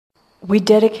We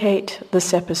dedicate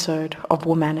this episode of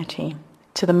Womanity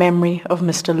to the memory of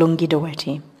Mr Lungi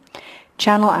Daweti,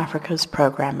 Channel Africa's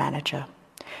program manager,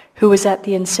 who was at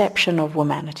the inception of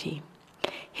Womanity.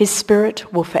 His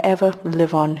spirit will forever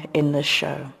live on in this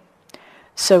show.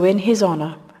 So in his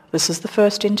honor, this is the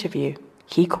first interview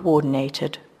he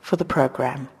coordinated for the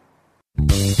program.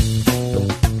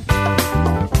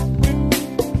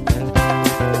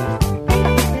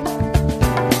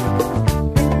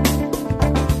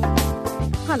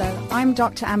 Hello, I'm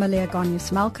Dr. Amalia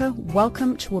Gonyas-Malka.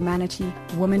 Welcome to Womanity,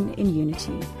 Woman in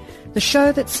Unity, the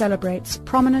show that celebrates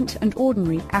prominent and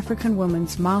ordinary African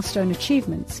women's milestone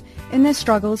achievements in their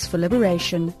struggles for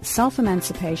liberation,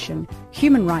 self-emancipation,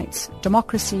 human rights,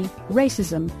 democracy,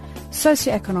 racism,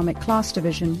 socioeconomic class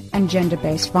division, and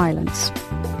gender-based violence.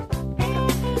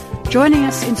 Joining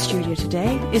us in studio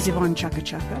today is Yvonne Chaka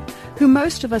Chaka, who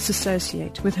most of us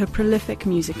associate with her prolific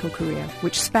musical career,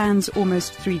 which spans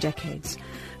almost 3 decades.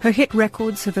 Her hit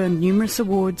records have earned numerous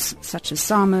awards, such as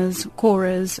SAMAs,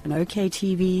 Coras, and OK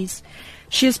TVs.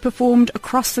 She has performed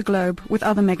across the globe with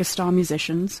other megastar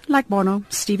musicians like Bono,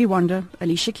 Stevie Wonder,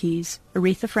 Alicia Keys,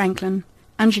 Aretha Franklin,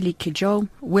 Angelique Kidjo,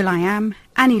 will.i.am,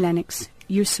 Annie Lennox,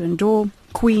 Youssou N'Dour,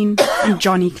 Queen, and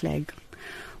Johnny Clegg.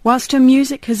 Whilst her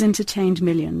music has entertained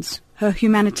millions, her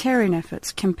humanitarian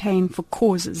efforts campaign for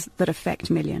causes that affect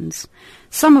millions,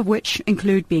 some of which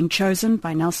include being chosen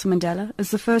by Nelson Mandela as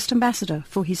the first ambassador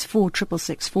for his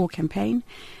 4664 campaign,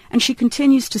 and she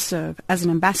continues to serve as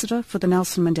an ambassador for the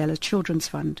Nelson Mandela Children's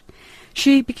Fund.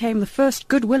 She became the first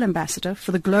Goodwill Ambassador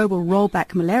for the Global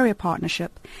Rollback Malaria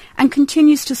Partnership and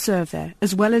continues to serve there,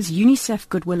 as well as UNICEF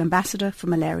Goodwill Ambassador for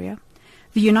Malaria,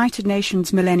 the United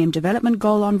Nations Millennium Development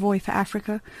Goal Envoy for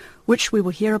Africa, which we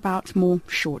will hear about more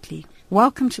shortly.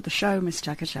 Welcome to the show, Ms.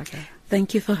 Chaka Chaka.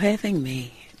 Thank you for having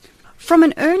me. From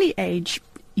an early age,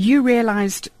 you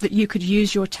realized that you could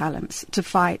use your talents to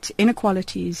fight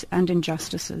inequalities and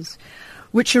injustices,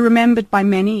 which are remembered by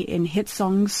many in hit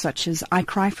songs such as I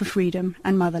Cry for Freedom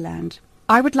and Motherland.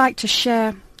 I would like to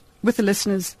share with the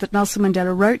listeners that Nelson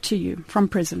Mandela wrote to you from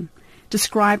prison,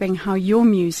 describing how your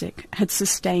music had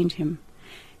sustained him.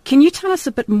 Can you tell us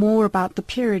a bit more about the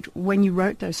period when you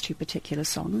wrote those 2 particular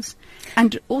songs,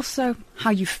 and also how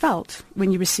you felt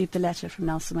when you received the letter from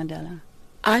Nelson Mandela?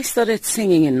 I started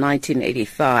singing in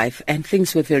 1985, and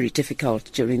things were very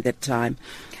difficult during that time.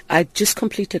 I just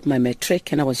completed my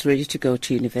matric, and I was ready to go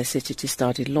to university to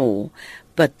study law,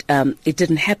 but it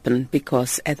didn't happen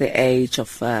because at the age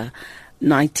of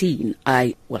 19,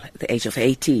 at the age of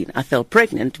 18, I fell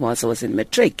pregnant whilst I was in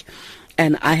matric.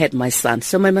 And I had my son.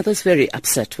 So my mother's very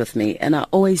upset with me. And I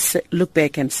always look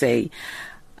back and say,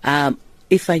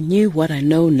 if I knew what I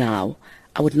know now,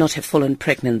 I would not have fallen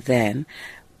pregnant then.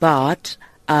 But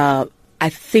I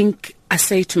think I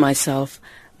say to myself,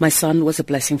 my son was a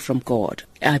blessing from God.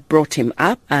 I brought him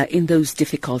up in those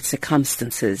difficult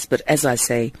circumstances. But as I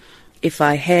say, if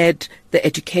I had the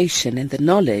education and the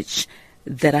knowledge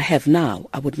that I have now,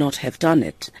 I would not have done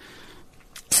it.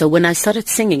 So when I started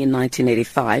singing in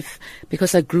 1985,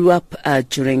 because I grew up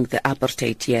during the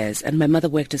apartheid years, and my mother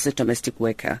worked as a domestic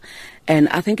worker, and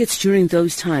I think it's during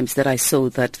those times that I saw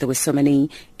that there were so many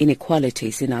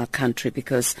inequalities in our country,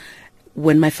 because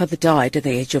when my father died at the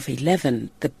age of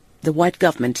 11, the white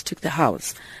government took the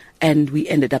house, and we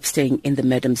ended up staying in the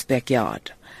madam's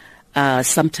backyard.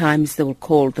 Sometimes they will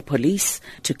call the police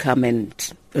to come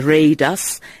and raid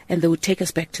us, and they would take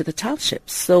us back to the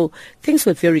townships. So things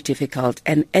were very difficult,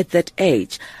 and at that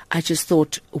age, I just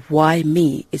thought, why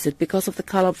me? Is it because of the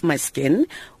color of my skin,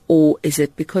 or is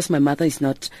it because my mother is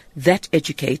not that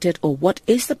educated, or what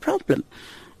is the problem?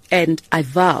 And I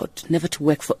vowed never to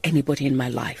work for anybody in my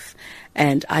life.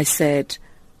 And I said,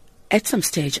 at some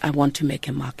stage, I want to make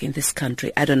a mark in this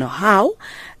country. I don't know how,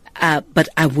 but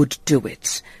I would do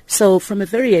it. So from a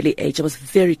very early age, I was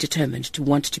very determined to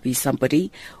want to be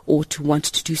somebody or to want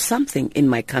to do something in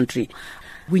my country.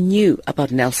 We knew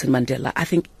about Nelson Mandela. I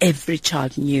think every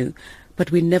child knew, but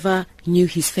we never knew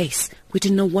his face. We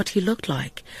didn't know what he looked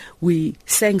like. We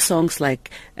sang songs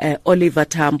like Oliver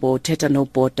Tambo, Teta no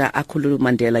Bota, Akhululu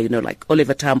Mandela, like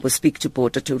Oliver Tambo, Speak to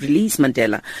Bota to release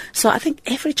Mandela. So I think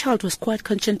every child was quite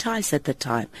conscientized at that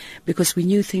time because we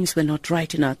knew things were not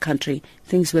right in our country,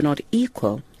 things were not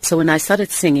equal. So when I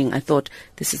started singing, I thought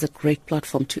this is a great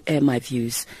platform to air my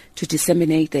views, to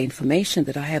disseminate the information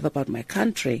that I have about my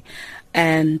country.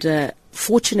 And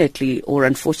fortunately or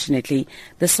unfortunately,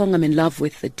 the song I'm in Love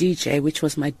with the DJ, which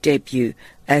was my debut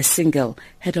single,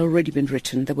 had already been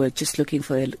written. They were just looking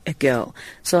for a girl.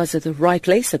 So I was at the right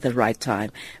place at the right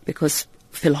time because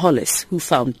Phil Hollis, who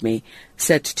found me,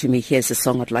 said to me, here's a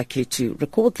song, I'd like you to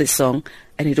record this song.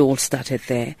 And it all started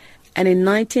there. And in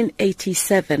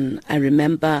 1987, I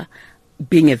remember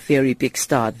being a very big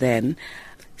star then,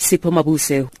 Sipho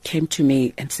Mabuse came to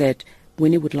me and said,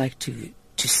 Winnie would like to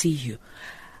see you.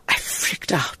 I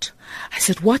freaked out. I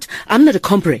said, what? I'm not a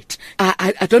comrade.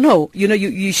 I don't know.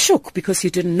 You shook because you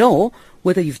didn't know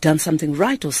whether you've done something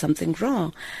right or something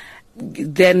wrong.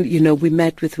 Then, we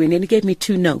met with Winnie and he gave me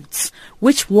 2 notes,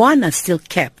 which one I still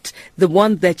kept, the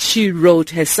one that she wrote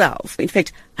herself. In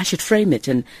fact, I should frame it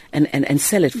and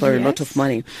sell it for a lot of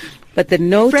money. But the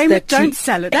note frame that it, don't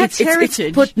sell it. That's heritage.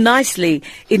 It's put nicely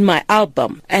in my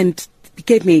album, and he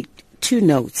gave me 2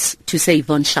 notes to say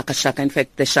Yvonne Chaka Chaka. In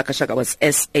fact, the Chaka Chaka was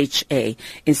S-H-A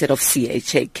instead of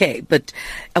C-H-A-K. But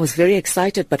I was very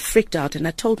excited but freaked out, and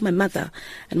I told my mother,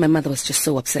 and my mother was just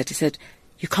so upset. He said,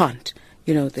 you can't.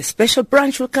 The special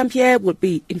branch will come here, will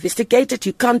be investigated.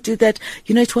 You can't do that.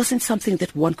 It wasn't something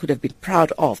that one could have been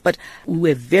proud of, but we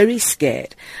were very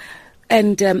scared.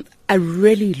 And I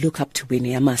really look up to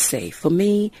Winnie, I must say. For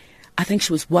me, I think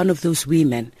she was one of those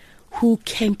women who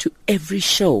came to every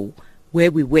show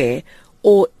where we were,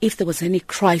 or if there was any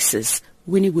crisis,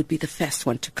 Winnie would be the first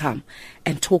one to come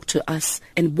and talk to us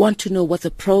and want to know what the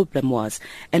problem was.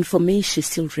 And for me, she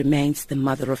still remains the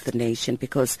mother of the nation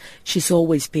because she's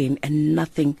always been, and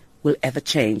nothing will ever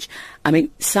change. I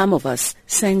mean, some of us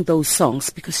sang those songs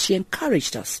because she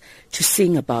encouraged us to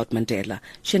sing about Mandela.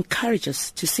 She encouraged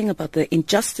us to sing about the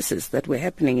injustices that were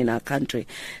happening in our country.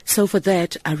 So for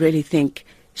that, I really think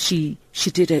she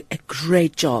did a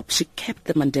great job. She kept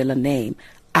the Mandela name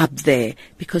up there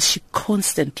because she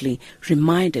constantly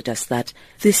reminded us that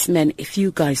this man, if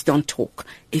you guys don't talk,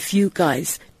 if you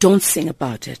guys don't sing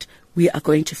about it, we are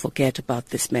going to forget about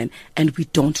this man, and we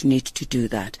don't need to do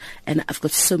that. And I've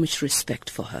got so much respect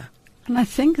for her. And I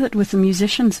think that with the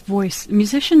musician's voice,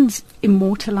 musicians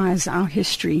immortalize our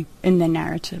history in their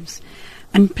narratives.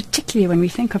 And particularly when we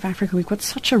think of Africa, we've got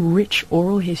such a rich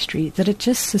oral history that it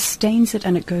just sustains it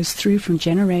and it goes through from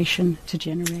generation to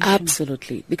generation.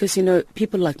 Absolutely. Because,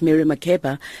 people like Miriam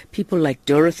Makeba, people like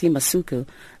Dorothy Masuku,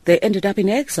 they ended up in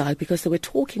exile because they were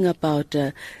talking about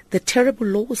the terrible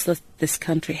laws that this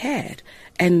country had.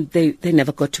 And they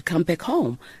never got to come back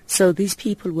home. So these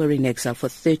people were in exile for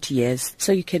 30 years.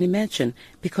 So you can imagine,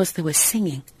 because they were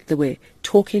singing, they were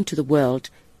talking to the world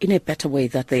in a better way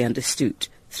that they understood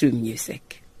through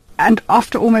music. And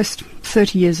after almost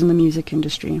 30 years in the music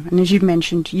industry, and as you've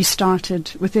mentioned, you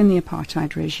started within the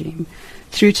apartheid regime,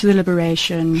 through to the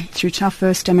liberation, through to our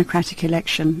first democratic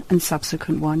election and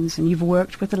subsequent ones, and you've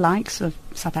worked with the likes of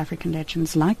South African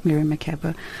legends like Miriam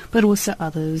Makeba, but also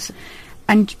others.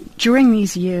 And during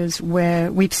these years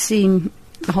where we've seen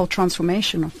the whole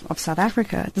transformation of South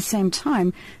Africa, at the same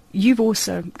time, you've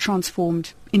also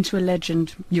transformed into a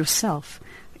legend yourself,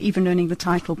 even earning the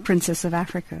title Princess of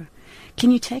Africa.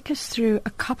 Can you take us through a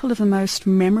couple of the most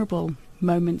memorable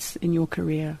moments in your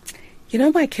career?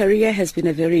 My career has been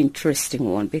a very interesting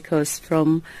one because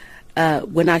from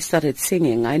when I started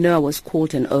singing, I know I was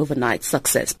called an overnight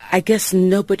success. I guess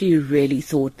nobody really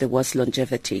thought there was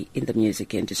longevity in the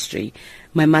music industry.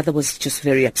 My mother was just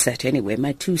very upset anyway.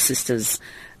 My 2 sisters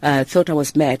thought I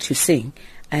was mad to sing.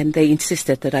 And they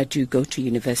insisted that I do go to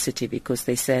university because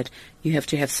they said, you have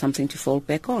to have something to fall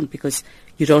back on because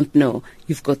you don't know.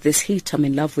 You've got this hit, I'm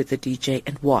in love with the DJ,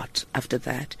 and what after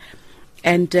that?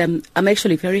 And I'm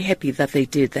actually very happy that they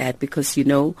did that because,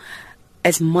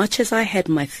 as much as I had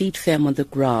my feet firm on the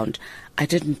ground, I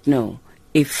didn't know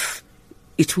if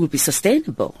it will be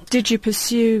sustainable. Did you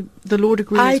pursue the law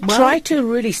degree as well? I tried to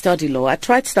really study law. I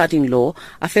tried studying law.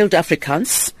 I failed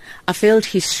Afrikaans. I failed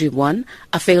History 1.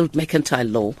 I failed Mercantile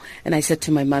Law. And I said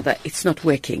to my mother, it's not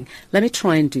working. Let me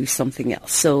try and do something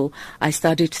else. So I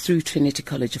studied through Trinity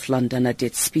College of London. I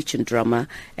did speech and drama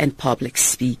and public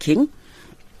speaking.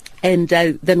 And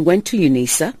I then went to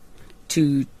UNISA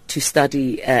to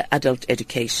study adult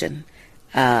education.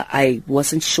 I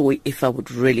wasn't sure if I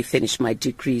would really finish my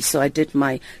degree, so I did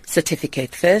my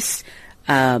certificate first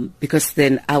because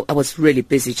then I was really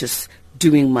busy just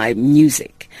doing my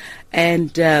music.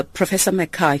 And Professor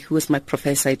Mackay, who was my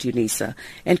professor at UNISA,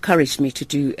 encouraged me to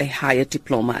do a higher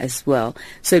diploma as well.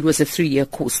 So it was a 3-year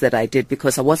course that I did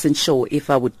because I wasn't sure if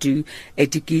I would do a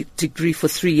degree for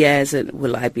 3 years and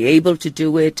will I be able to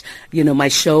do it, my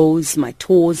shows, my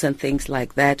tours and things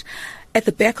like that. At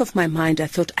the back of my mind, I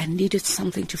thought I needed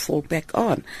something to fall back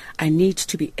on. I need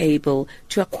to be able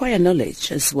to acquire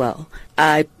knowledge as well.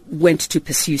 I went to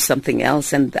pursue something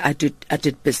else, and I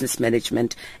did business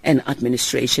management and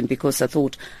administration because I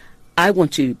thought I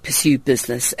want to pursue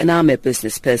business, and I'm a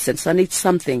business person, so I need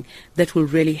something that will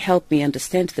really help me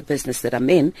understand the business that I'm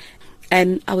in.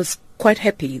 And I was quite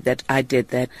happy that I did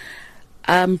that.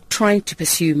 I'm trying to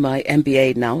pursue my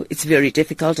MBA now. It's very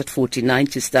difficult at 49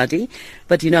 to study,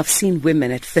 but, I've seen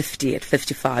women at 50, at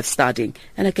 55 studying,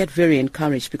 and I get very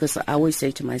encouraged because I always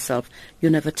say to myself,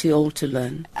 you're never too old to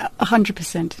learn.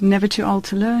 100%, never too old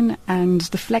to learn, and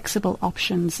the flexible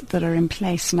options that are in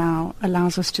place now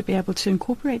allows us to be able to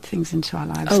incorporate things into our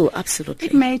lives. Oh, absolutely.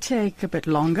 It may take a bit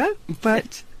longer,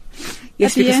 but...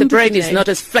 Yes, because the brain is not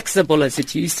as flexible as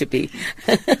it used to be.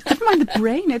 Never mind the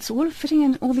brain, it's all fitting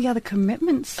in all the other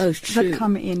commitments that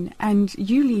come in. And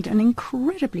you lead an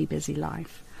incredibly busy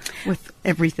life with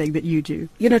everything that you do.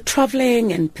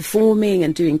 Traveling and performing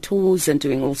and doing tours and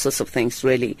doing all sorts of things,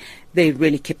 really, they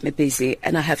really keep me busy.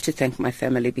 And I have to thank my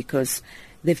family because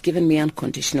they've given me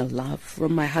unconditional love,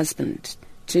 from my husband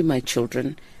to my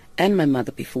children and my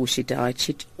mother before she died.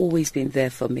 She'd always been there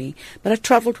for me. But I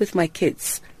traveled with my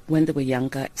kids when they were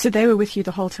younger. So they were with you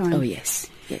the whole time? Oh, yes,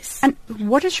 yes. And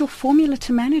what is your formula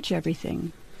to manage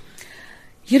everything?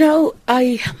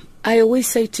 I always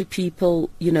say to people,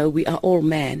 we are all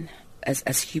men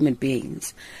as human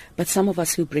beings, but some of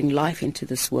us who bring life into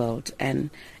this world and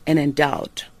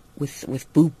endowed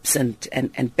with boobs and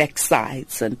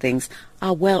backsides and things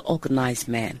are well-organized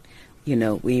men,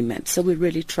 women. So we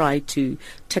really try to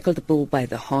tackle the bull by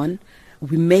the horn.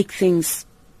 We make things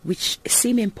which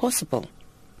seem impossible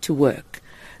to work.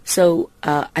 So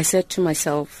I said to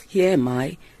myself, here am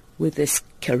I with this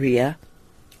career,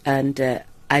 and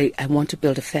I want to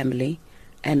build a family,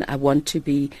 and I want to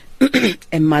be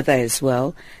a mother as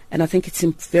well. And I think it's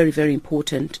very, very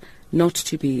important not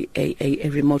to be a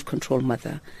remote control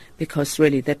mother, because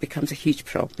really that becomes a huge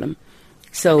problem.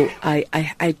 So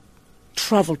I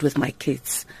traveled with my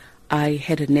kids. I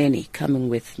had a nanny coming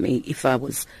with me if I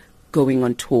was going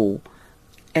on tour.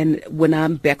 And when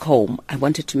I'm back home, I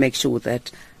wanted to make sure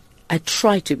that I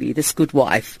try to be this good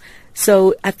wife.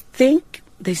 So I think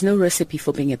there's no recipe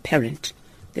for being a parent.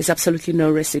 There's absolutely no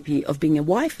recipe of being a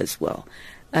wife as well.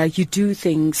 You do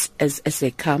things as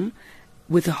they come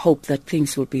with the hope that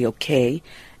things will be okay.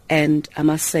 And I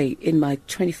must say, in my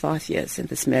 25 years in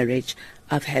this marriage,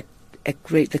 I've had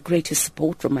the greatest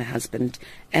support from my husband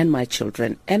and my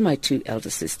children and my 2 elder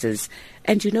sisters.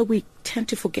 And, we tend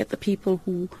to forget the people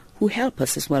who help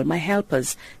us as well. My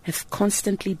helpers have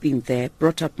constantly been there,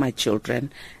 brought up my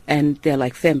children, and they're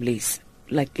like families,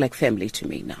 like family to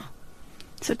me now.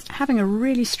 So it's having a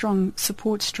really strong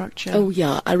support structure. Oh,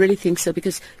 yeah, I really think so,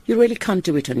 because you really can't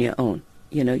do it on your own.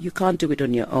 You can't do it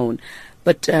on your own.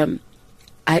 But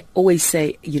I always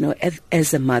say,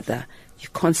 as a mother, you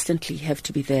constantly have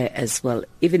to be there as well,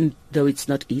 even though it's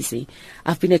not easy.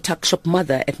 I've been a tuck shop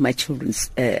mother at my children's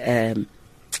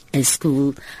in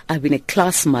school. I've been a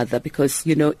class mother because,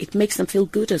 it makes them feel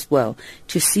good as well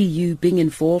to see you being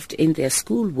involved in their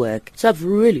schoolwork. So I've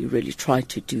really, really tried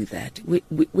to do that,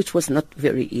 which was not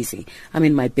very easy. I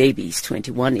mean, my baby's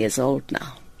 21 years old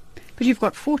now. But you've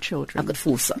got 4 children. I've got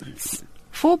 4 sons.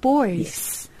 4 boys?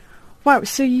 Yes. Wow,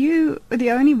 so you are the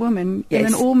only woman in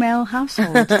an all-male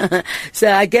household.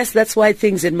 So I guess that's why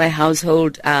things in my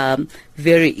household are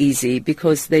very easy,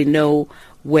 because they know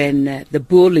when the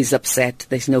bull is upset,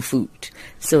 there's no food.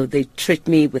 So they treat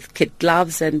me with kid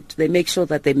gloves, and they make sure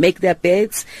that they make their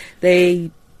beds. They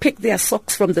pick their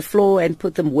socks from the floor and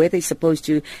put them where they're supposed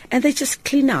to, and they just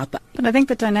clean up. But I think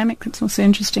the dynamic that's also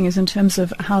interesting is in terms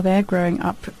of how they're growing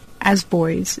up as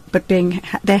boys, but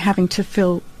they're having to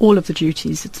fill all of the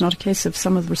duties. It's not a case of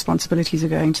some of the responsibilities are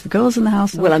going to the girls in the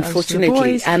house. Well,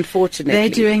 unfortunately, they're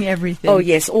doing everything. Oh,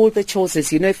 yes, all the chores.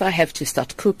 If I have to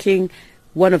start cooking,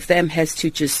 one of them has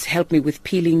to just help me with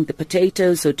peeling the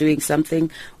potatoes or doing something.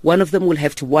 One of them will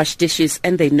have to wash dishes,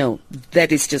 and they know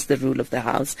that is just the rule of the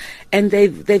house. And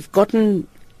they've gotten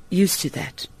used to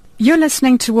that. You're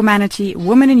listening to Womanity,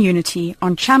 Woman in Unity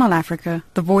on Channel Africa,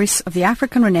 the voice of the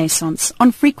African Renaissance,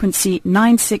 on frequency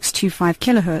 9625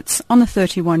 kilohertz on the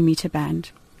 31-meter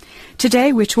band.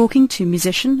 Today we're talking to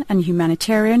musician and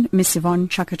humanitarian Miss Yvonne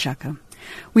Chaka Chaka.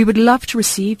 We would love to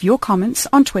receive your comments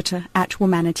on Twitter at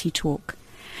Womanity Talk.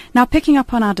 Now, picking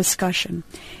up on our discussion,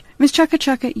 Ms. Chaka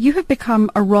Chaka, you have become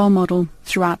a role model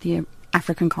throughout the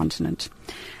African continent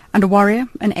and a warrior,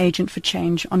 an agent for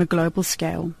change on a global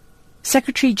scale.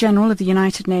 Secretary-General of the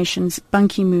United Nations, Ban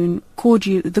Ki-moon, called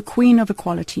you the Queen of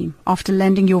Equality after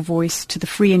lending your voice to the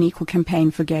Free and Equal campaign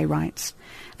for gay rights.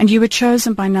 And you were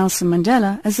chosen by Nelson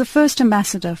Mandela as the first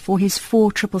ambassador for his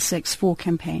 4664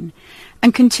 campaign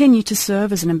and continue to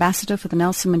serve as an ambassador for the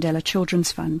Nelson Mandela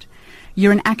Children's Fund.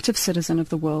 You're an active citizen of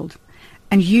the world,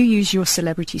 and you use your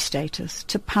celebrity status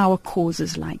to power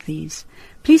causes like these.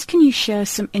 Please, can you share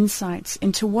some insights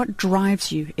into what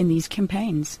drives you in these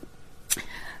campaigns?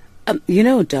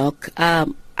 Doc, I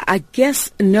I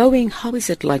guess knowing how is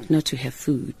it like not to have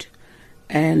food,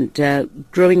 and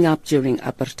growing up during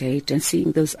apartheid and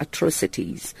seeing those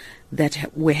atrocities that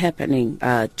were happening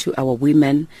to our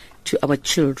women, to our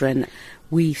children.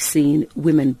 We've seen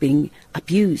women being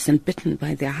abused and beaten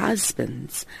by their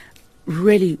husbands.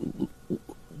 Really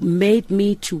made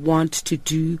me to want to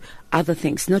do other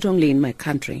things, not only in my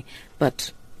country,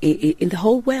 but in the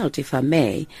whole world, if I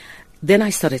may. Then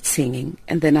I started singing,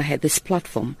 and then I had this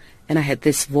platform, and I had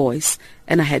this voice,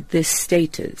 and I had this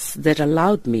status that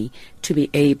allowed me to be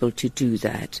able to do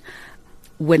that.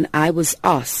 When I was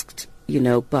asked,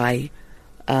 by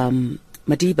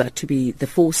Madiba to be the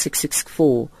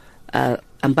 4664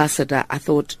 ambassador, I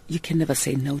thought, you can never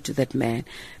say no to that man.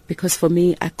 Because for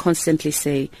me, I constantly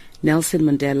say Nelson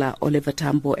Mandela, Oliver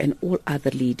Tambo, and all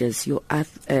other leaders,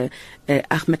 Ahmed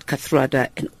Kathrada,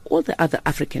 and all the other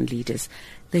African leaders,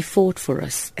 they fought for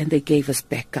us and they gave us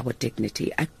back our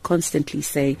dignity. I constantly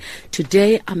say,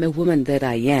 today I'm a woman that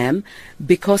I am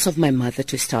because of my mother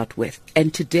to start with.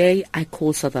 And today I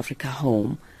call South Africa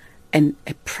home, and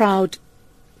a proud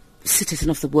citizen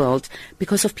of the world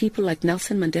because of people like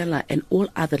Nelson Mandela and all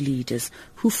other leaders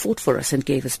who fought for us and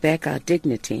gave us back our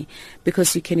dignity.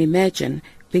 Because you can imagine,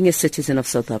 being a citizen of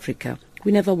South Africa,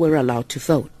 we never were allowed to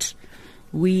vote.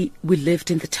 We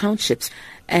lived in the townships,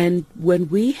 and when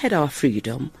we had our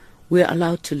freedom, we were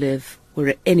allowed to live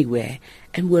anywhere,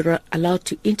 and we were allowed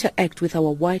to interact with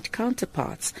our white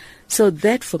counterparts. So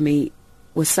that for me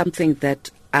was something that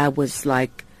I was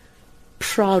like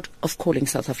proud of calling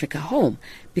South Africa home,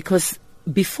 because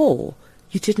before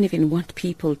you didn't even want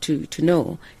people to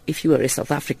know if you were a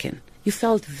South African. You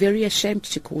felt very ashamed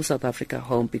to call South Africa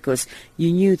home because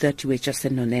you knew that you were just a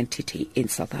non-entity in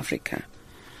South Africa.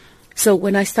 So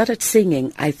when I started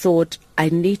singing, I thought I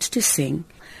need to sing,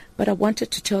 but I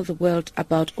wanted to tell the world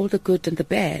about all the good and the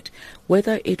bad,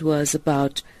 whether it was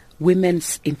about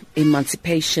women's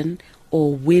emancipation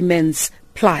or women's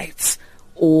plights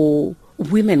or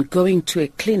women going to a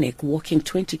clinic, walking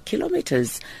 20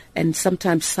 kilometers, and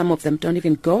sometimes some of them don't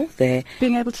even go there.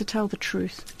 Being able to tell the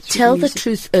truth. Tell the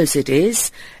truth as it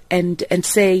is, and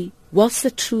say, whilst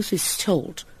the truth is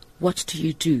told, what do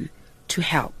you do to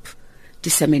help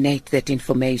disseminate that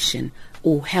information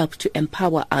or help to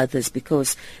empower others,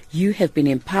 because you have been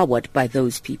empowered by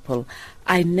those people.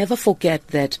 I never forget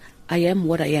that I am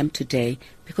what I am today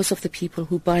because of the people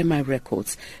who buy my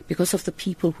records, because of the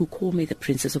people who call me the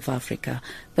Princess of Africa.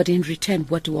 But in return,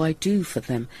 what do I do for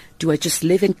them? Do I just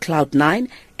live in Cloud 9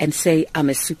 and say I'm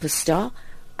a superstar?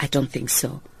 I don't think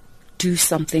so. Do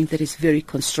something that is very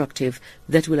constructive,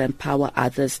 that will empower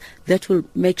others, that will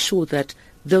make sure that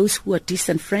those who are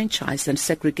disenfranchised and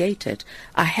segregated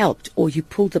are helped, or you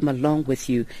pull them along with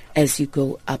you as you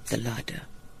go up the ladder.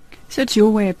 So it's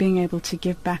your way of being able to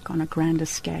give back on a grander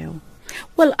scale.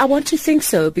 Well, I want to think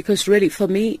so, because really for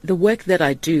me, the work that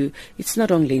I do, it's not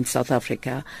only in South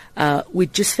Africa. We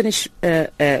just finished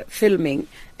filming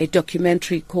a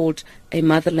documentary called A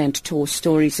Motherland Tour,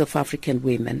 Stories of African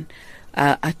Women.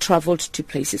 I traveled to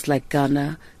places like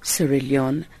Ghana, Sierra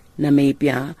Leone,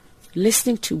 Namibia,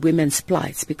 listening to women's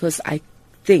plights, because I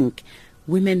think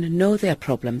women know their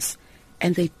problems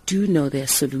and they do know their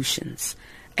solutions,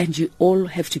 and you all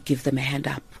have to give them a hand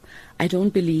up. I don't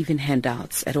believe in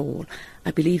handouts at all.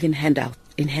 I believe in hand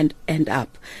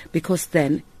up, because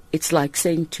then it's like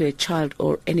saying to a child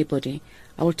or anybody,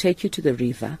 I will take you to the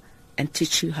river and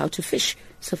teach you how to fish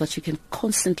so that you can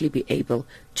constantly be able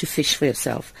to fish for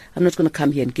yourself. I'm not going to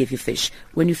come here and give you fish.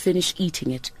 When you finish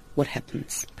eating it, what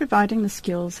happens? Providing the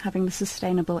skills, having the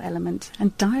sustainable element,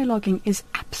 and dialoguing is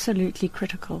absolutely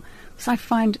critical. So I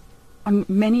find on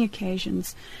many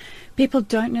occasions people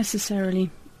don't necessarily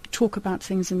talk about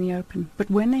things in the open, but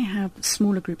when they have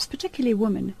smaller groups, particularly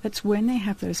women, that's when they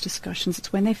have those discussions.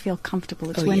 It's when they feel comfortable.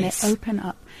 It's when they open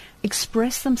up,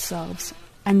 express themselves,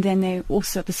 and then they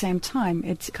also at the same time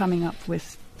it's coming up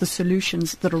with the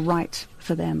solutions that are right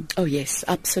for them. Oh yes,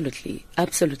 absolutely,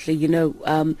 absolutely.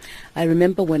 I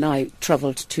remember when I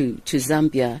traveled to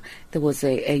Zambia, there was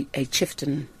a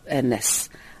chieftainess.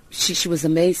 She was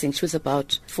amazing. She was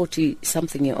about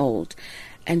 40-something year old.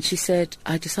 And she said,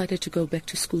 I decided to go back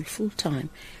to school full time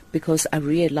because I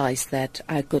realized that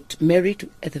I got married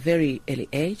at a very early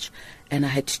age and I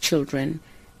had children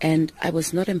and I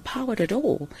was not empowered at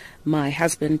all. My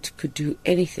husband could do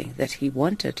anything that he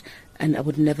wanted and I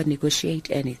would never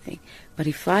negotiate anything. But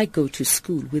if I go to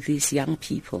school with these young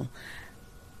people,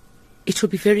 it will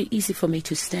be very easy for me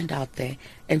to stand out there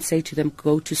and say to them,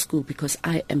 go to school, because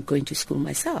I am going to school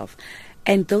myself.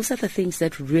 And those are the things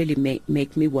that really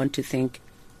make me want to think,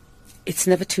 it's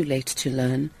never too late to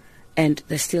learn, and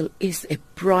there still is a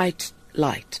bright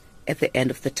light at the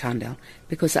end of the tunnel,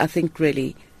 because I think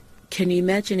really, can you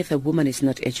imagine if a woman is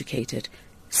not educated,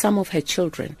 some of her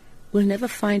children will never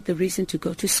find the reason to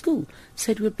go to school,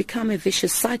 so it will become a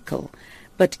vicious cycle.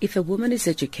 But if a woman is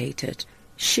educated,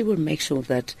 she will make sure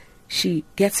that she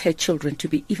gets her children to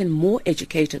be even more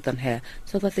educated than her,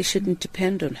 so that they shouldn't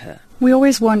depend on her. We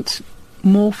always want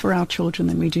more for our children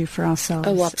than we do for ourselves.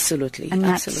 Oh, absolutely. And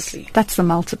that's the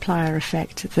multiplier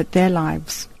effect, that their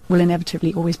lives will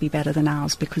inevitably always be better than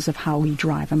ours because of how we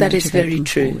drive and that is motivate very them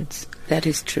true. forwards. That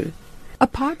is true.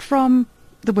 Apart from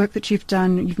the work that you've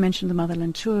done, you've mentioned the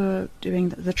Motherland Tour, doing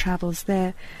the travels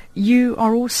there. You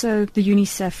are also the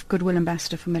UNICEF Goodwill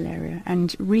Ambassador for Malaria,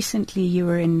 and recently you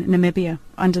were in Namibia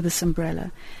under this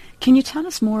umbrella. Can you tell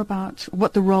us more about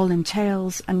what the role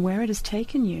entails and where it has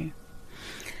taken you?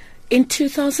 In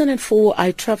 2004,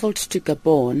 I traveled to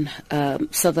Gabon.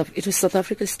 It was South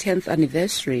Africa's 10th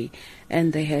anniversary,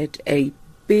 and they had a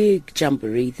big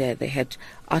jamboree there. They had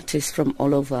artists from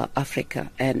all over Africa,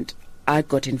 and I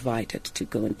got invited to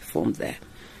go and perform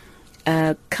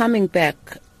there. Coming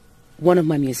back, one of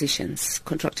my musicians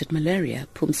contracted malaria,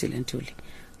 Phumzile Ntuli,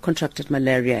 contracted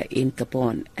malaria in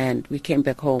Gabon, and we came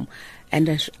back home.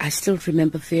 And I still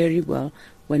remember very well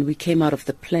when we came out of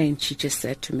the plane, she just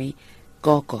said to me,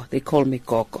 Gogo, they call me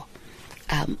Gogo,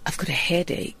 I've got a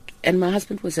headache. And my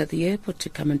husband was at the airport to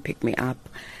come and pick me up,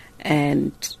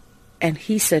 and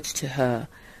he said to her,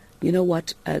 you know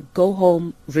what, go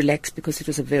home, relax, because it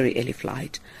was a very early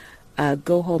flight.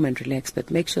 Go home and relax,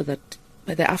 but make sure that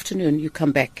by the afternoon you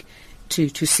come back to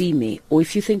see me. Or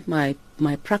if you think my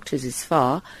practice is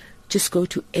far, just go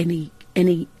to any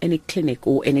clinic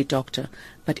or any doctor,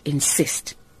 but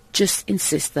just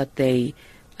insist that they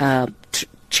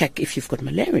check if you've got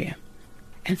malaria.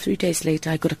 And 3 days later,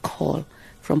 I got a call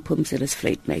from Phumzile's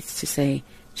flatemates to say,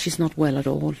 she's not well at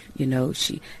all,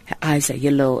 her eyes are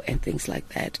yellow and things like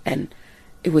that. And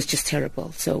it was just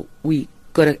terrible. So we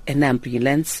got an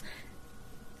ambulance.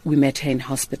 We met her in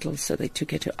hospital, so they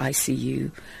took her to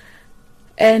ICU.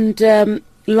 And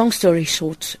long story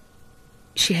short,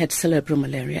 she had cerebral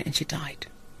malaria and she died.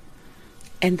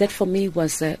 And that for me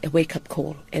was a wake-up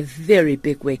call, a very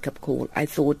big wake-up call. I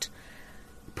thought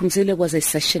Phumzile was a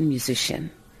session musician.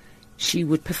 She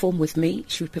would perform with me,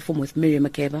 she would perform with Miriam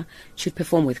Makeba, she would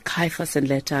perform with Caiphas and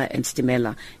Letta and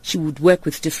Stimela. She would work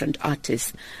with different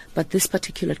artists. But this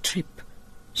particular trip,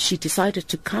 she decided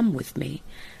to come with me.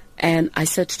 And I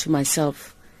said to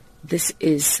myself, this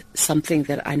is something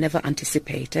that I never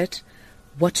anticipated.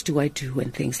 What do I do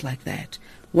and things like that?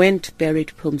 Went,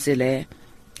 buried Phumzile,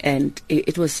 and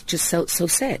it was just so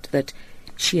sad that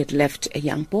she had left a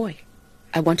young boy.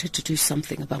 I wanted to do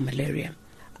something about malaria.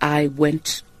 I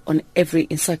went on every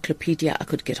encyclopedia I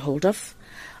could get hold of.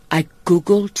 I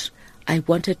Googled. I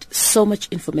wanted so much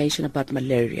information about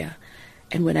malaria.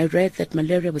 And when I read that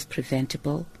malaria was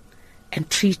preventable and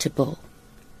treatable,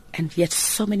 and yet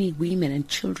so many women and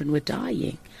children were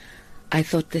dying, I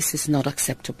thought, this is not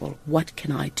acceptable. What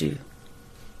can I do?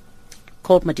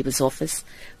 Called Madiba's office,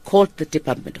 called the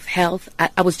Department of Health.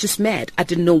 I was just mad. I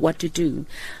didn't know what to do.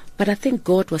 But I think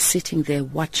God was sitting there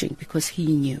watching, because he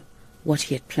knew what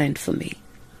he had planned for me.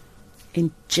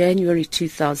 In January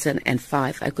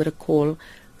 2005, I got a call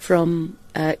from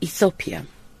Ethiopia,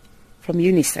 from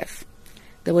UNICEF.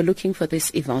 They were looking for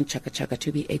this Yvonne Chaka Chaka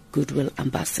to be a Goodwill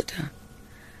Ambassador.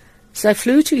 So I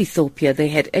flew to Ethiopia. They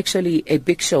had actually a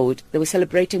big show. They were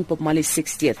celebrating Bob Marley's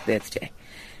 60th birthday.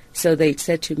 So they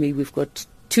said to me, we've got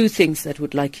 2 things that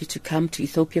would like you to come to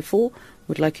Ethiopia for.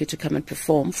 Would like you to come and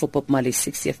perform for Bob Marley's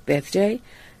 60th birthday,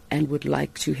 and would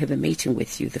like to have a meeting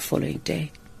with you the following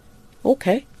day.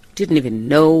 Okay. Didn't even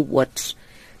know what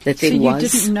the thing was.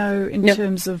 So you didn't know in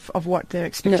terms of what their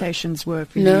expectations were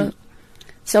for you? No.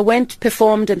 So I went,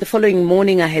 performed, and the following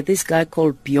morning I had this guy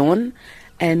called Bjorn,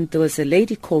 and there was a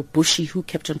lady called Bushi who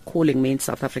kept on calling me in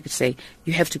South Africa to say,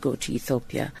 you have to go to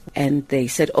Ethiopia. And they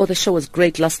said, oh, the show was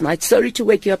great last night. Sorry to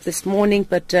wake you up this morning,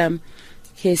 but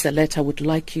here's a letter. I would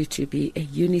like you to be a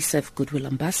UNICEF Goodwill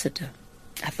Ambassador.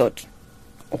 I thought,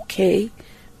 okay,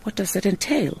 what does that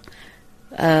entail?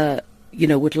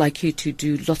 Would like you to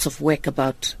do lots of work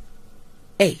about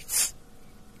AIDS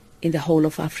in the whole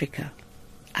of Africa.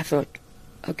 I thought,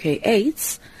 okay,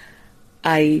 AIDS,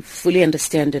 I fully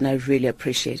understand and I really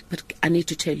appreciate, but I need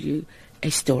to tell you a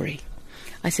story.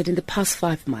 I said, in the past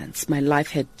 5 months, my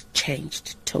life had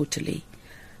changed totally.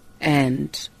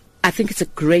 And I think it's a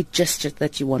great gesture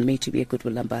that you want me to be a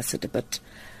Goodwill Ambassador, but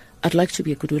I'd like to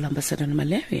be a Goodwill Ambassador on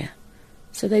malaria.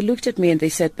 So they looked at me and they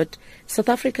said, but South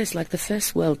Africa is like the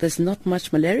first world. There's not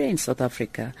much malaria in South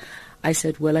Africa. I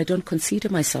said, well, I don't consider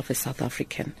myself a South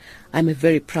African. I'm a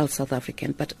very proud South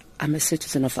African, but I'm a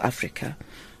citizen of Africa.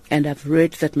 And I've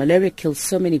read that malaria kills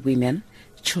so many women,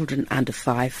 children under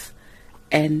 5,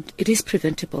 and it is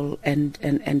preventable and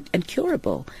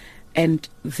curable. And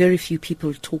very few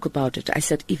people talk about it. I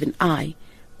said, even I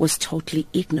was totally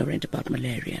ignorant about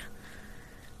malaria.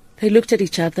 They looked at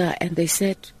each other and they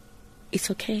said,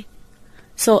 it's okay.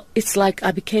 So it's like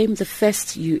I became the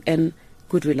first UN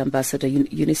Goodwill Ambassador,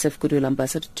 UNICEF Goodwill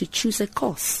Ambassador, to choose a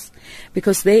cause,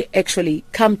 because they actually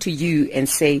come to you and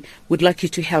say, we'd like you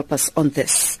to help us on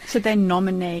this. So they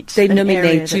nominate you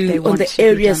on the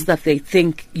areas that they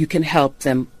think you can help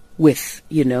them with,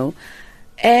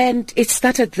 And it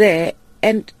started there,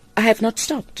 and I have not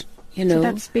stopped, So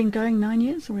that's been going 9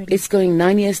 years already? It's going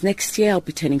 9 years. Next year I'll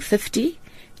be turning 50.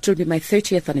 It will be my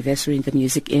 30th anniversary in the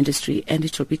music industry, and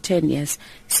it will be 10 years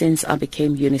since I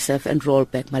became UNICEF and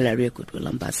Rollback Malaria Goodwill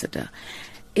Ambassador.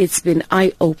 It's been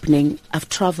eye-opening. I've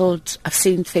traveled, I've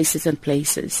seen faces and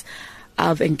places.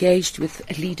 I've engaged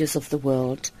with leaders of the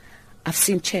world. I've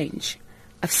seen change.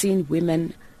 I've seen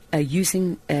women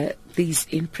using these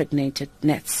impregnated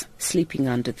nets, sleeping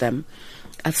under them.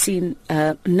 I've seen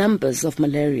numbers of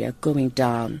malaria going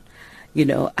down.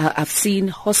 I've seen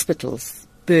hospitals,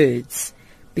 birds,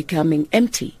 becoming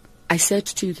empty. I said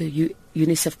to the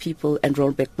UNICEF people and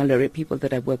Rollback Malaria people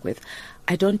that I work with,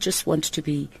 I don't just want to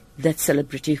be that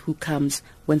celebrity who comes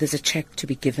when there's a check to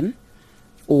be given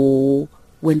or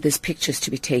when there's pictures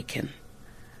to be taken.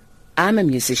 I'm a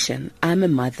musician, I'm a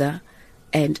mother,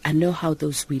 and I know how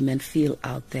those women feel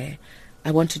out there.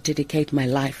 I want to dedicate my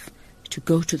life to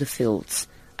go to the fields.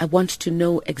 I want to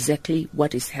know exactly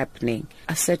what is happening.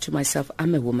 I said to myself,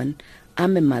 I'm a woman,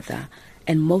 I'm a mother,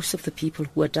 and most of the people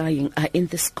who are dying are in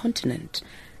this continent,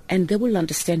 and they will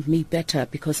understand me better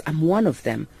because I'm one of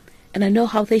them, and I know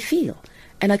how they feel,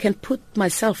 and I can put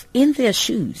myself in their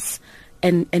shoes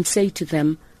and say to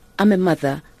them, I'm a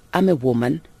mother, I'm a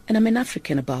woman, and I'm an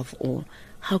African above all.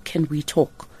 How can we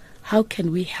talk? How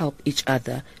can we help each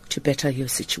other to better your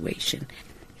situation?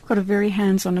 You've got a very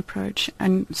hands-on approach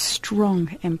and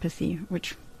strong empathy,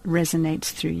 which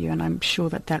resonates through you, and I'm sure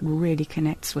that really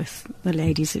connects with the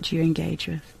ladies that you engage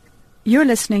with. You're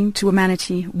listening to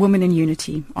Womanity, Woman in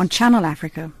Unity on Channel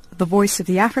Africa, the voice of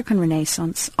the African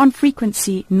Renaissance, on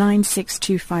frequency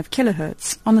 9625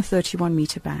 kilohertz on the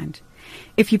 31-meter band.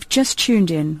 If you've just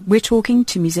tuned in, we're talking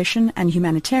to musician and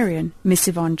humanitarian Miss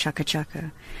Yvonne Chaka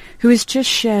Chaka, who has just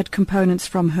shared components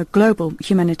from her global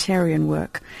humanitarian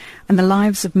work and the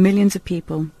lives of millions of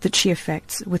people that she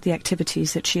affects with the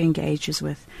activities that she engages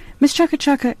with. Miss Chaka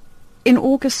Chaka, in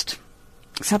August,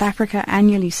 South Africa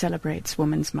annually celebrates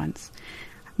Women's Month,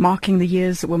 marking the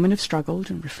years that women have struggled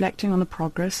and reflecting on the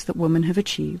progress that women have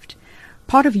achieved.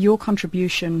 Part of your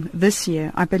contribution this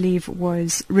year, I believe,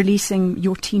 was releasing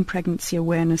your teen pregnancy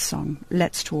awareness song,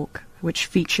 Let's Talk, which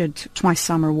featured twice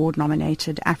Summer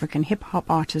Award-nominated African hip-hop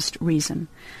artist Reason.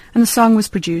 And the song was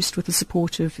produced with the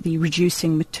support of the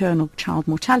Reducing Maternal Child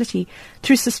Mortality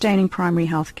through Sustaining Primary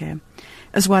Health Care,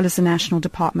 as well as the National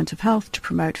Department of Health to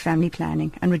promote family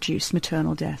planning and reduce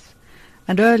maternal death.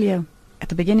 And earlier, at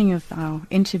the beginning of our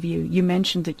interview, you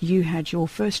mentioned that you had your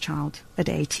first child at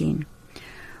 18.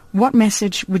 What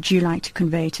message would you like to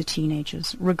convey to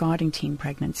teenagers regarding teen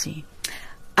pregnancy?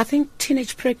 I think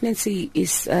teenage pregnancy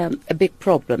is a big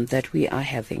problem that we are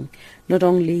having, not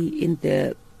only in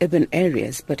the urban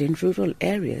areas, but in rural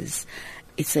areas.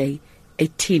 It's a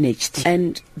teenage thing.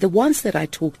 And the ones that I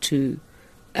talk to,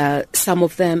 some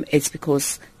of them, it's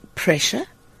because pressure,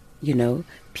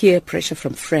 peer pressure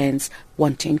from friends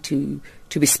wanting to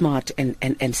be smart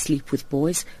and sleep with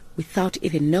boys without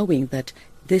even knowing that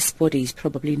this body is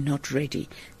probably not ready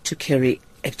to carry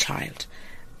a child.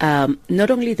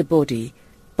 Not only the body,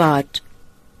 but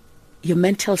your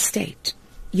mental state.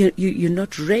 You're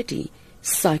not ready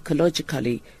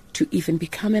psychologically to even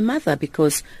become a mother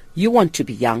because you want to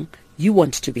be young, you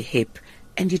want to be hip,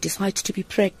 and you decide to be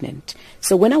pregnant.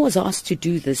 So when I was asked to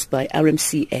do this by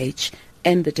RMCH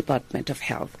and the Department of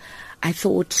Health, I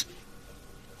thought,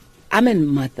 I'm a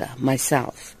mother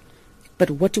myself, but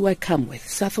what do I come with?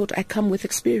 So I thought I come with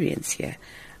experience here.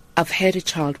 I've had a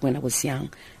child when I was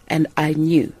young, and I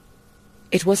knew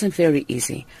it wasn't very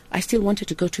easy. I still wanted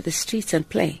to go to the streets and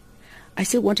play. I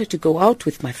still wanted to go out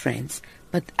with my friends,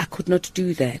 but I could not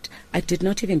do that. I did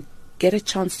not even get a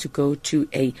chance to go to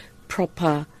a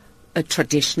proper,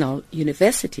 traditional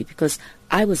university because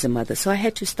I was a mother. So I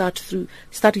had to study through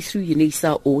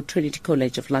UNISA or Trinity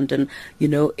College of London.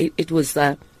 It was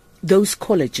those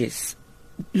colleges,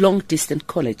 long-distance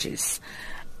colleges.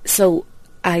 So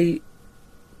I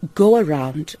go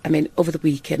around, over the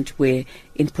weekend we're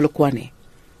in Polokwane,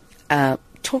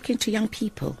 talking to young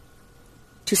people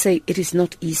to say it is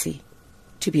not easy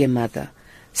to be a mother.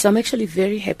 So I'm actually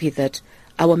very happy that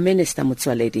our minister,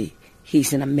 Motsoaledi,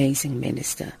 he's an amazing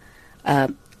minister.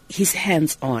 He's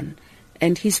hands-on,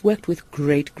 and he's worked with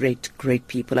great, great, great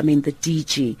people. I mean, the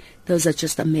DG, those are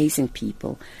just amazing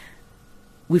people.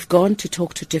 We've gone to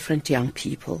talk to different young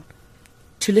people,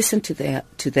 to listen to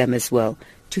them as well,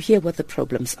 to hear what the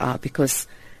problems are, because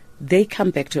they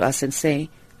come back to us and say,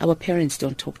 our parents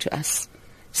don't talk to us.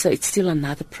 So it's still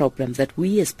another problem that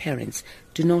we as parents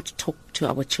do not talk to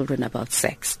our children about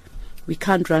sex. We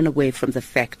can't run away from the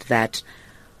fact that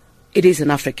it is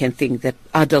an African thing that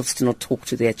adults do not talk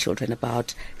to their children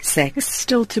about sex. It's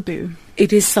still taboo.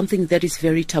 It is something that is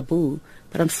very taboo.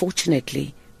 But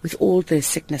unfortunately, with all the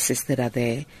sicknesses that are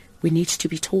there, we need to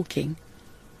be talking.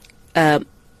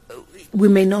 We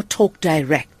may not talk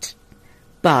direct,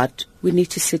 but we need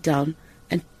to sit down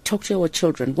and talk to our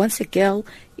children. Once a girl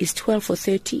is 12 or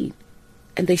 13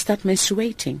 and they start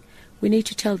menstruating, we need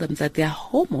to tell them that their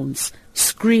hormones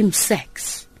scream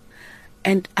sex.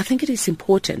 And I think it is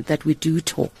important that we do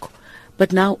talk.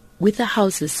 But now, with the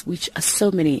houses, which are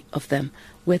so many of them,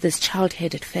 where there's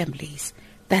child-headed families,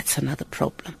 that's another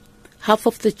problem. Half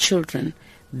of the children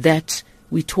that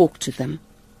we talk to them,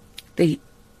 they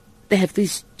have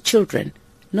these children,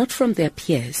 not from their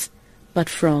peers, but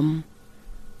from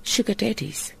sugar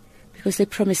daddies, because they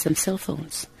promise them cell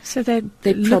phones. So they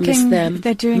promise them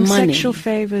they're doing money. sexual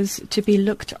favors to be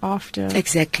looked after.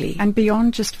 Exactly. And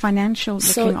beyond just financial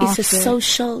looking after. So it's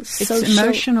a social,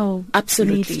 emotional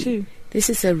absolutely. needs too. This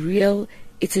is a real,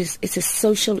 it's a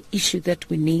social issue that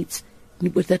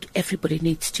that everybody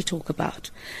needs to talk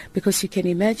about. Because you can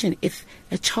imagine if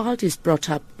a child is brought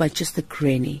up by just the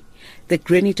granny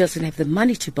doesn't have the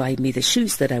money to buy me the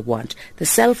shoes that I want, the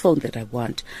cell phone that I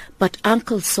want, but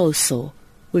Uncle So-so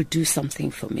will do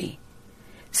something for me.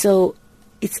 So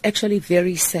it's actually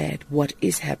very sad what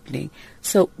is happening.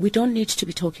 So we don't need to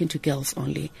be talking to girls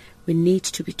only. We need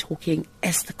to be talking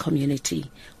as the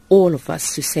community, all of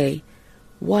us, to say,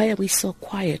 why are we so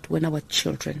quiet when our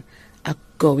children are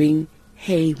going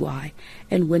haywire?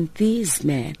 And when these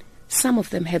men, some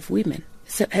of them have women,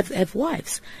 have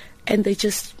wives, and they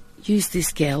just use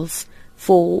these girls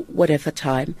for whatever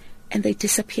time, and they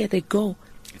disappear, they go.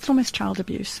 It's almost child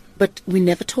abuse. But we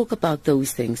never talk about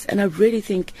those things. And I really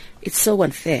think it's so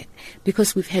unfair,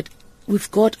 because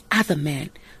we've got other men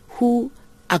who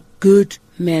are good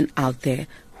men out there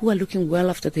who are looking well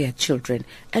after their children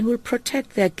and will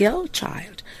protect their girl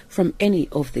child from any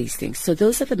of these things. So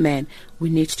those are the men we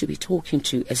need to be talking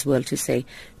to as well, to say,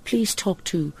 please talk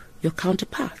to your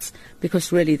counterparts,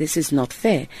 because really this is not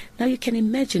fair. Now you can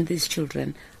imagine these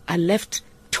children are left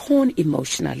torn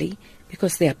emotionally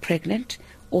because they are pregnant,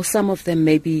 or some of them,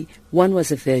 maybe one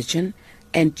was a virgin,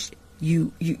 and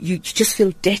you just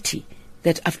feel dirty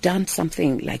that I've done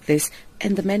something like this,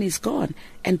 and the man is gone.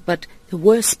 But the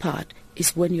worst part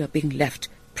is when you are being left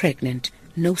pregnant,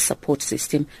 no support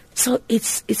system. So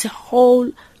it's a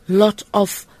whole lot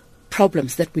of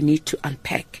problems that we need to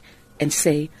unpack and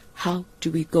say, how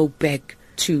do we go back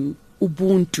to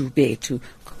Ubuntu betu?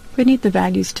 We need the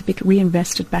values to be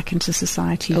reinvested back into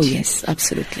society. Oh, yes,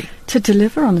 absolutely. To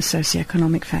deliver on the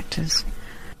socioeconomic factors.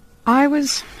 I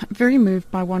was very moved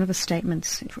by one of the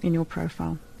statements in your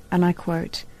profile, and I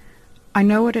quote, I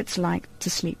know what it's like to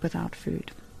sleep without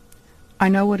food. I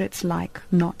know what it's like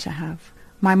not to have.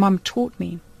 My mum taught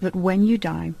me that when you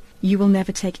die, you will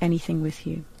never take anything with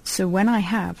you. So when I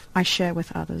have, I share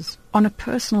with others. On a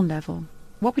personal level,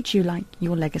 what would you like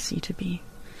your legacy to be?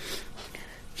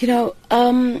 You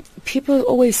know, people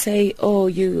always say, oh,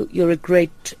 you're a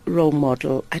great role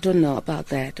model. I don't know about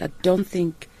that. I don't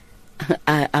think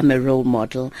I'm a role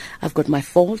model. I've got my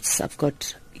faults. I've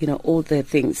got, all the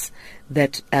things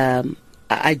that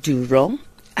I do wrong.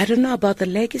 I don't know about the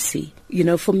legacy.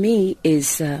 For me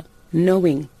is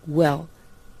knowing well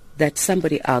that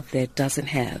somebody out there doesn't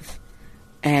have.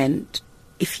 And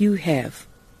if you have,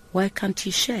 why can't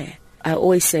you share? I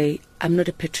always say, I'm not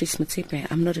a Patrice Motsepe,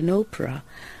 I'm not an Oprah,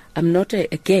 I'm not a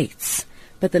Gates,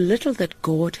 but the little that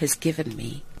God has given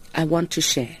me, I want to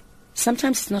share.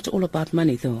 Sometimes it's not all about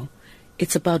money, though.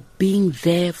 It's about being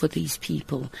there for these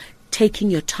people,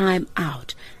 taking your time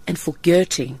out and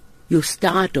forgetting your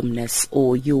stardomness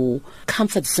or your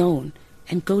comfort zone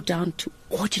and go down to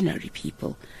ordinary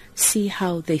people, see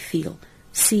how they feel,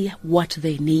 see what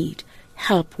they need,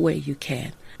 help where you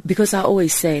can. Because I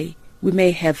always say, we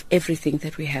may have everything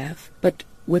that we have, but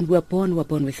when we're born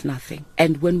with nothing.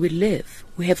 And when we live,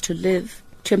 we have to live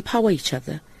to empower each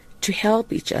other, to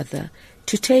help each other,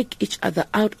 to take each other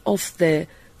out of the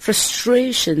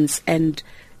frustrations and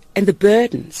the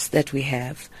burdens that we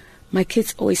have. My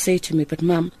kids always say to me, but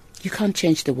Mom, you can't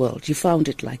change the world. You found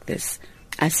it like this.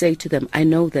 I say to them, I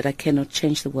know that I cannot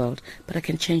change the world, but I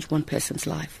can change one person's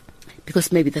life,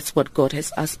 because maybe that's what God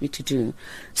has asked me to do.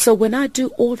 So when I do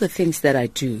all the things that I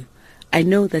do, I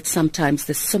know that sometimes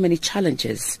there's so many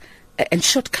challenges and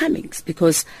shortcomings,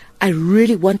 because I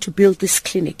really want to build this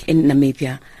clinic in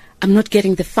Namibia. I'm not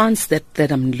getting the funds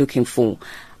that I'm looking for.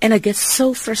 And I get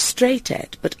so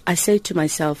frustrated, but I say to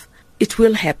myself, it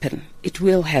will happen. It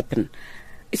will happen.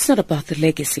 It's not about the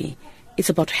legacy. It's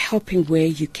about helping where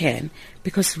you can,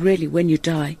 because really when you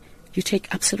die, you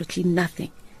take absolutely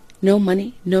nothing. No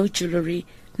money, no jewelry,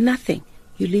 nothing.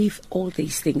 You leave all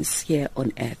these things here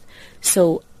on earth.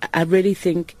 So I really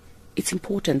think it's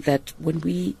important that when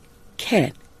we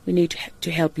can, we need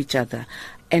to help each other.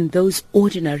 And those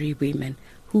ordinary women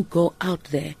who go out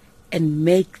there and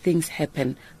make things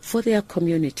happen for their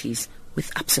communities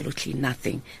with absolutely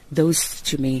nothing, those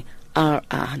to me are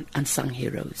unsung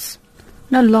heroes.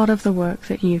 A lot of the work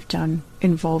that you've done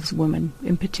involves women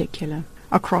in particular,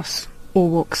 across all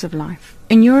walks of life.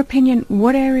 In your opinion,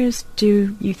 what areas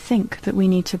do you think that we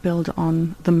need to build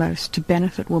on the most to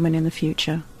benefit women in the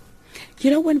future?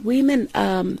 You know, when women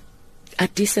are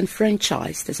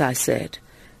disenfranchised, as I said,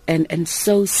 and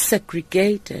so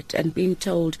segregated and being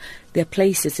told their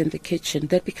places in the kitchen,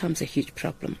 that becomes a huge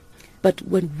problem. But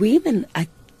when women are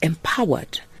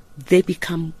empowered, they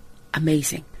become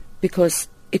amazing, because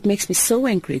it makes me so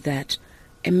angry that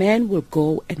a man will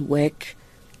go and work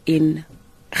in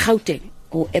Gauteng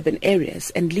or urban areas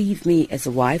and leave me as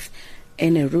a wife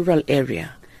in a rural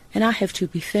area, and I have to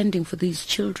be fending for these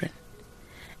children.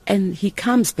 And he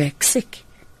comes back sick,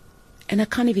 and I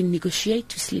can't even negotiate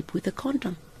to sleep with a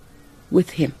condom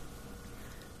with him.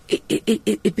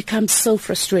 It becomes so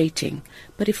frustrating.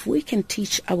 But if we can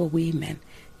teach our women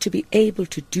to be able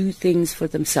to do things for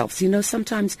themselves, you know,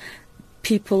 sometimes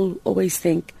people always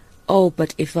think, oh,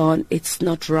 but Yvonne, it's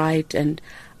not right. And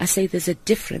I say there's a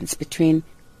difference between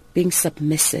being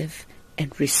submissive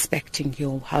and respecting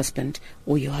your husband,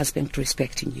 or your husband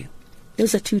respecting you.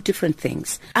 Those are two different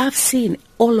things. I've seen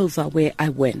all over where I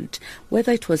went,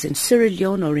 whether it was in Sierra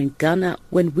Leone or in Ghana,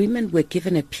 when women were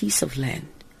given a piece of land,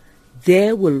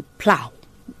 they will plow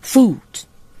food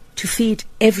to feed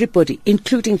everybody,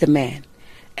 including the man.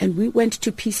 And we went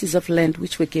to pieces of land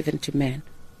which were given to men.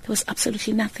 There was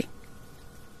absolutely nothing.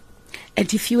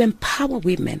 And if you empower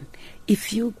women,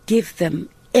 if you give them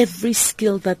every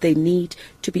skill that they need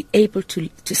to be able to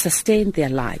sustain their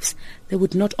lives, they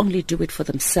would not only do it for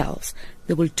themselves,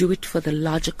 they will do it for the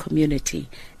larger community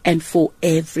and for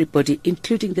everybody,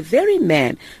 including the very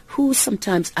men who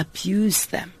sometimes abuse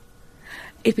them.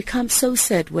 It becomes so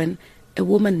sad when a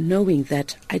woman, knowing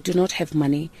that I do not have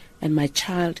money and my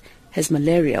child has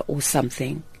malaria or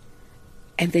something,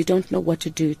 and they don't know what to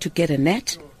do to get a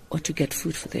net or to get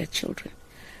food for their children.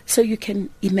 So you can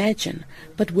imagine,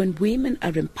 but when women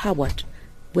are empowered,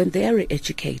 when they are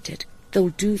educated, they'll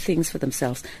do things for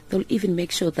themselves. They'll even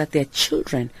make sure that their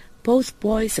children, both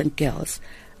boys and girls,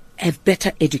 have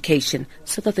better education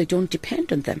so that they don't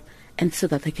depend on them and so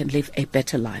that they can live a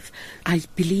better life. I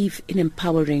believe in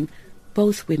empowering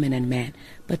both women and men,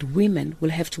 but women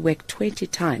will have to work 20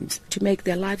 times to make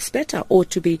their lives better or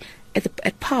to be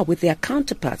at par with their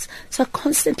counterparts. So I'm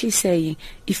constantly saying,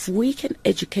 if we can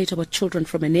educate our children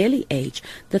from an early age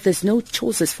that there's no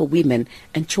choices for women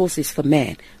and choices for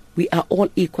men, we are all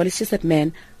equal. It's just that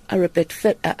men are a bit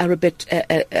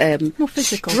more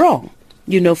physical, strong,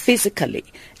 you know, physically,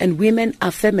 and women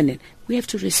are feminine. We have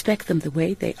to respect them the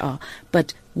way they are,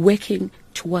 but working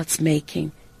towards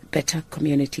making better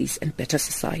communities and better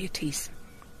societies.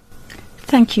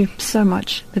 Thank you so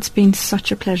much. It's been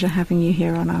such a pleasure having you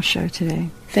here on our show today.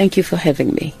 Thank you for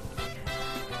having me.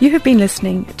 You have been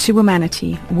listening to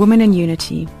Womanity, Woman in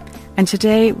Unity, and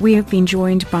today we have been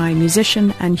joined by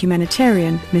musician and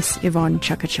humanitarian Miss Yvonne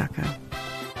Chaka Chaka.